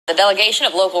The delegation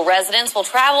of local residents will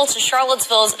travel to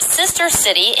Charlottesville's sister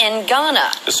city in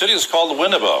Ghana. The city is called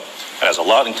Winneba and has a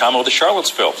lot in common with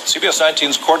Charlottesville. CBS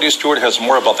 19's Courtney Stewart has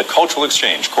more about the cultural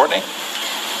exchange. Courtney?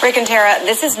 Rick and Tara,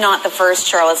 this is not the first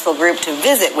Charlottesville group to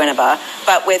visit Winneba,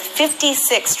 but with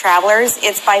 56 travelers,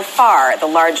 it's by far the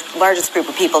largest group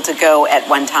of people to go at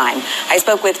one time. I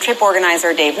spoke with trip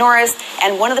organizer Dave Norris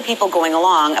and one of the people going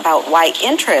along about why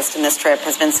interest in this trip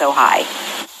has been so high.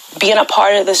 Being a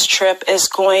part of this trip is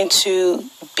going to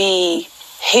be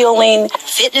healing.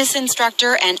 Fitness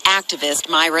instructor and activist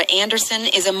Myra Anderson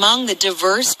is among the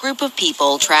diverse group of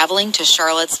people traveling to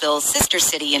Charlottesville's sister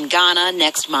city in Ghana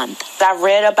next month. I've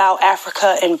read about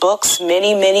Africa in books,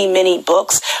 many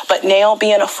books, but now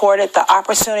being afforded the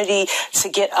opportunity to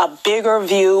get a bigger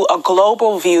view, a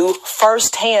global view,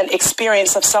 firsthand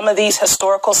experience of some of these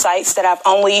historical sites that I've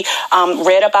only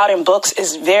read about in books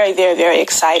is very, very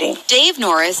exciting. Dave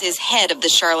Norris is head of the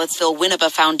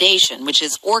Charlottesville-Winneba Foundation, which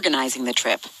is organizing the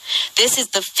trip. This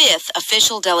is the 5th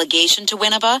official delegation to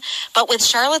Winneba, but with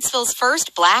Charlottesville's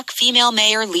first black female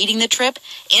mayor leading the trip,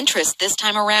 interest this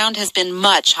time around has been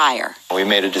much higher. We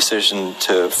made a decision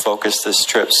to focus this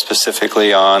trip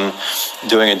specifically on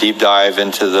doing a deep dive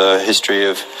into the history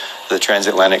of the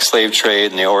transatlantic slave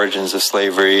trade and the origins of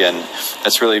slavery, and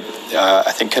that's really,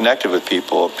 I think, connected with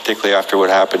people, particularly after what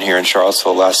happened here in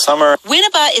Charlottesville last summer.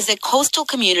 Winneba is a coastal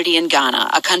community in Ghana,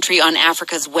 a country on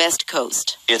Africa's west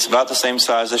coast. It's about the same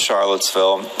size as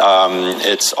Charlottesville.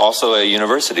 It's also a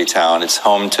university town. It's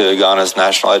home to Ghana's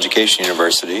National Education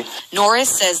University. Norris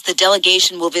says the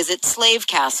delegation will visit slave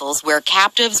castles where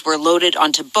captives were loaded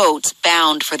onto boats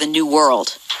bound for the New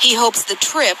World. He hopes the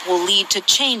trip will lead to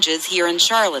changes here in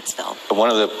Charlottesville. One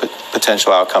of the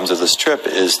potential outcomes of this trip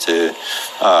is to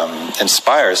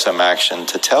inspire some action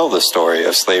to tell the story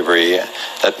of slavery,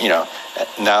 that, you know,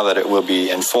 now that it will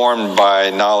be informed by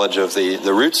knowledge of the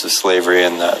roots of slavery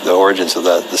and the origins of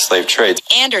the slave trade.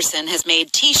 Anderson has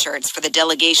made T-shirts for the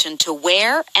delegation to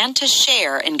wear and to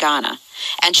share in Ghana,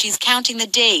 and she's counting the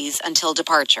days until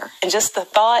departure. And just the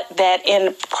thought that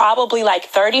in probably like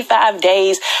 35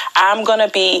 days, I'm going to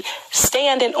be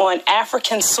standing on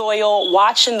African soil,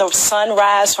 watching the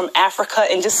sunrise from Africa,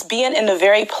 and just being in the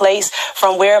very place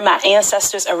from where my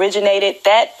ancestors originated,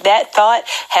 that thought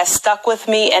has stuck with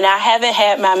me, and I haven't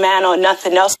had my mind on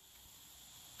nothing else.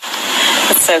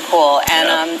 That's so cool.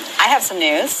 And I have some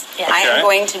news. Yeah. I am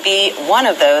going to be one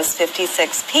of those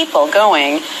 56 people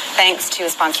going, thanks to a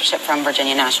sponsorship from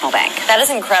Virginia National Bank. That is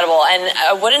incredible.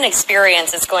 And what an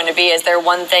experience it's going to be. Is there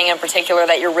one thing in particular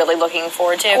that you're really looking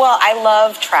forward to? Well, I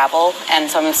love travel,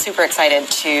 and so I'm super excited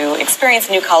to experience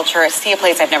a new culture, see a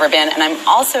place I've never been, and I'm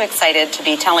also excited to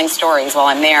be telling stories while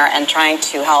I'm there and trying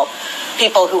to help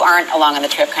people who aren't along on the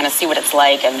trip kind of see what it's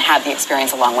like and have the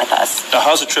experience along with us. Now,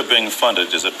 how's the trip being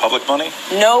funded? Is it public money?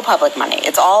 No public money.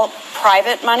 It's all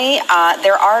private money.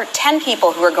 There are 10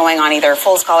 people who are going on either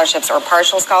full scholarships or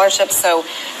partial scholarships, so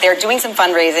they're doing some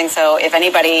fundraising. So if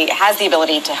anybody has the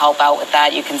ability to help out with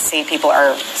that, you can see people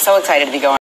are so excited to be going.